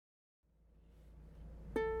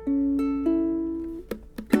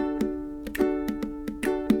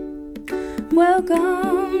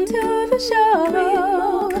Welcome to the show.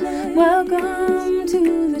 Welcome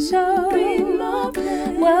to the show.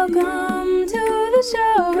 Welcome to the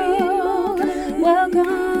show.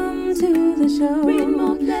 Welcome to the show.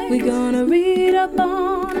 We're gonna read up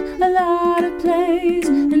on a lot of plays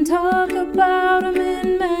and talk about them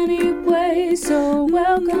in many ways. So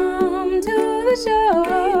welcome to the show.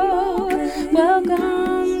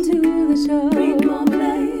 Welcome to the show. Read more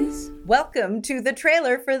plays. Welcome to the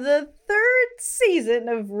trailer for the third season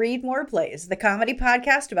of Read More Plays, the comedy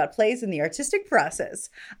podcast about plays in the artistic process.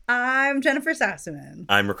 I'm Jennifer Sassaman.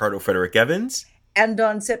 I'm Ricardo Frederick Evans. And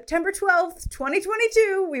on September 12th,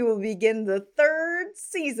 2022, we will begin the third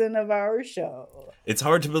season of our show. It's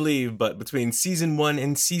hard to believe, but between season 1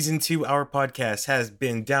 and season 2, our podcast has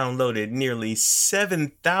been downloaded nearly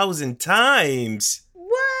 7,000 times.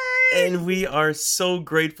 And we are so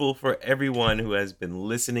grateful for everyone who has been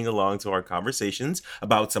listening along to our conversations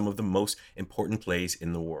about some of the most important plays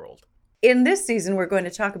in the world. In this season, we're going to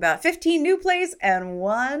talk about 15 new plays and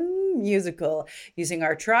one musical, using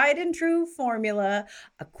our tried and true formula,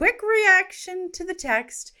 a quick reaction to the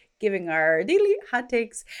text, giving our daily hot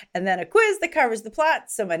takes, and then a quiz that covers the plot,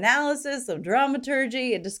 some analysis, some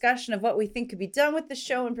dramaturgy, a discussion of what we think could be done with the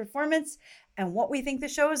show and performance, and what we think the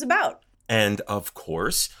show is about. And of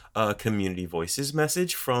course, a Community Voices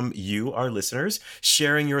message from you, our listeners,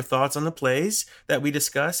 sharing your thoughts on the plays that we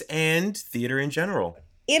discuss and theater in general.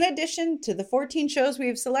 In addition to the 14 shows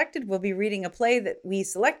we've selected, we'll be reading a play that we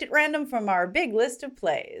select at random from our big list of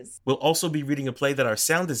plays. We'll also be reading a play that our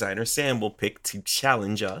sound designer, Sam, will pick to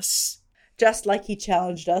challenge us. Just like he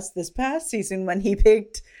challenged us this past season when he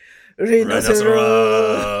picked Rhinoceros.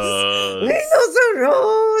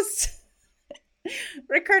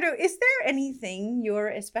 Ricardo, is there anything you're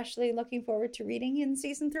especially looking forward to reading in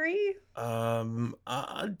season 3?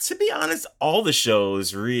 To be honest, all the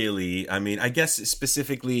shows, really. I mean, I guess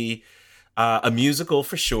specifically a musical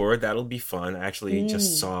for sure. That'll be fun. I actually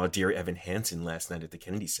just saw Dear Evan Hansen last night at the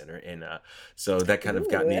Kennedy Center. And so that kind of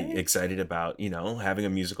got me excited about, having a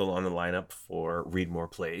musical on the lineup for Read More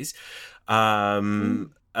Plays.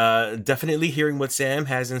 Definitely hearing what Sam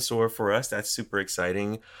has in store for us. That's super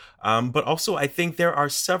exciting. But also, I think there are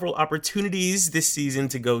several opportunities this season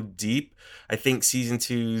to go deep. I think season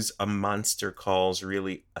 2's A Monster Calls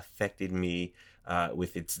really affected me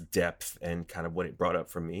with its depth and kind of what it brought up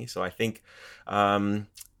for me. So I think the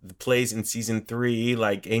plays in season 3,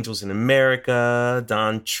 like Angels in America,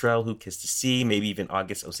 Don Trell, Who Kissed the Sea, maybe even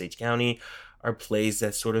August Osage County, are plays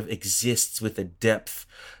that sort of exists with a depth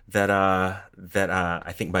that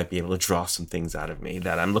I think might be able to draw some things out of me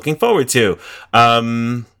that I'm looking forward to.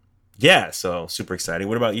 So super exciting.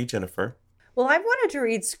 What about you, Jennifer? Well, I've wanted to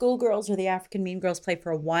read Schoolgirls or the African Mean Girls play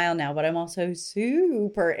for a while now, but I'm also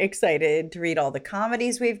super excited to read all the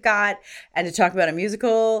comedies we've got and to talk about a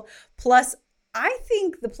musical. Plus, I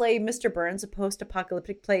think the play Mr. Burns, a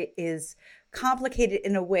post-apocalyptic play, is complicated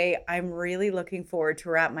in a way I'm really looking forward to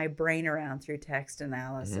wrap my brain around through text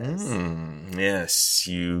analysis. Yes,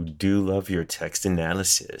 you do love your text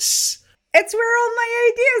analysis. It's where all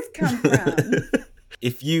my ideas come from.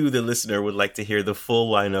 If you, the listener, would like to hear the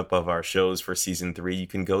full lineup of our shows for season 3, you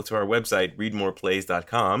can go to our website,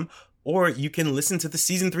 readmoreplays.com. Or you can listen to the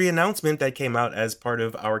season 3 announcement that came out as part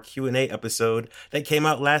of our Q&A episode that came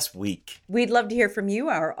out last week. We'd love to hear from you,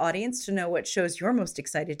 our audience, to know what shows you're most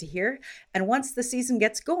excited to hear. And once the season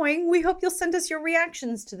gets going, we hope you'll send us your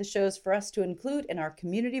reactions to the shows for us to include in our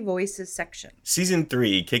Community Voices section. Season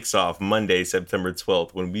 3 kicks off Monday, September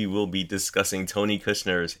 12th, when we will be discussing Tony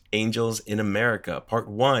Kushner's Angels in America, Part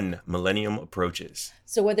 1, Millennium Approaches.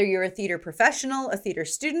 So whether you're a theater professional, a theater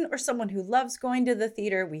student, or someone who loves going to the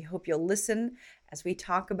theater, we hope you'll listen as we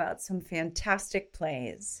talk about some fantastic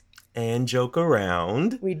plays. And joke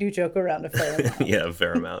around. We do joke around a fair amount. Yeah, a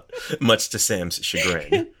fair amount. Much to Sam's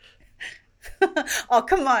chagrin. Oh,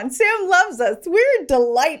 come on. Sam loves us. We're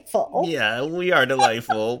delightful. Yeah, we are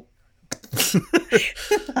delightful.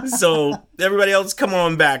 So everybody else, come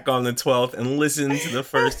on back on the 12th and listen to the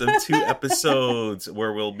first of 2 episodes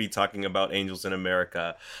where we'll be talking about Angels in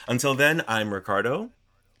America. Until then, I'm Ricardo.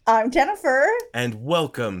 I'm Jennifer. And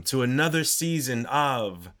welcome to another season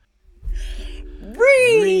of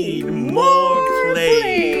Read More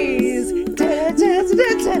Plays.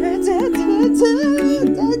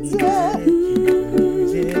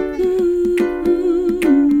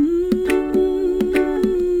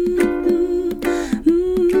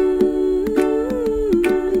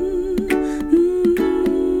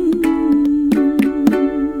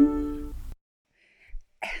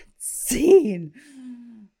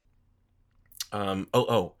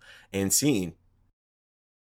 And scene.